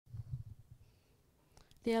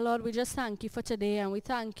Dear Lord, we just thank you for today, and we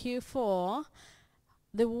thank you for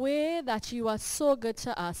the way that you are so good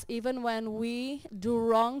to us. Even when we do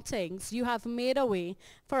wrong things, you have made a way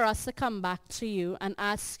for us to come back to you and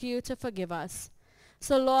ask you to forgive us.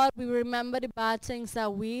 So Lord, we remember the bad things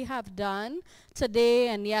that we have done today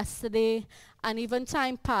and yesterday and even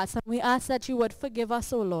time past, and we ask that you would forgive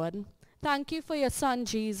us, O Lord. Thank you for your Son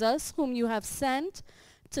Jesus, whom you have sent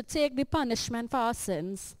to take the punishment for our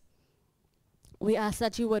sins. We ask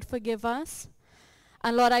that you would forgive us.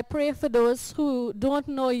 And Lord, I pray for those who don't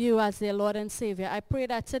know you as their Lord and Savior. I pray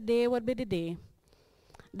that today would be the day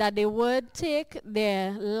that they would take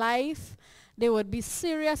their life, they would be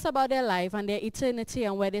serious about their life and their eternity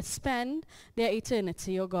and where they spend their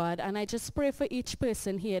eternity, oh God. And I just pray for each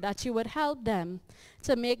person here that you would help them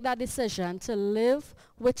to make that decision to live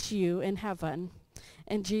with you in heaven.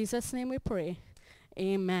 In Jesus' name we pray.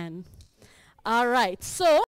 Amen. All right. So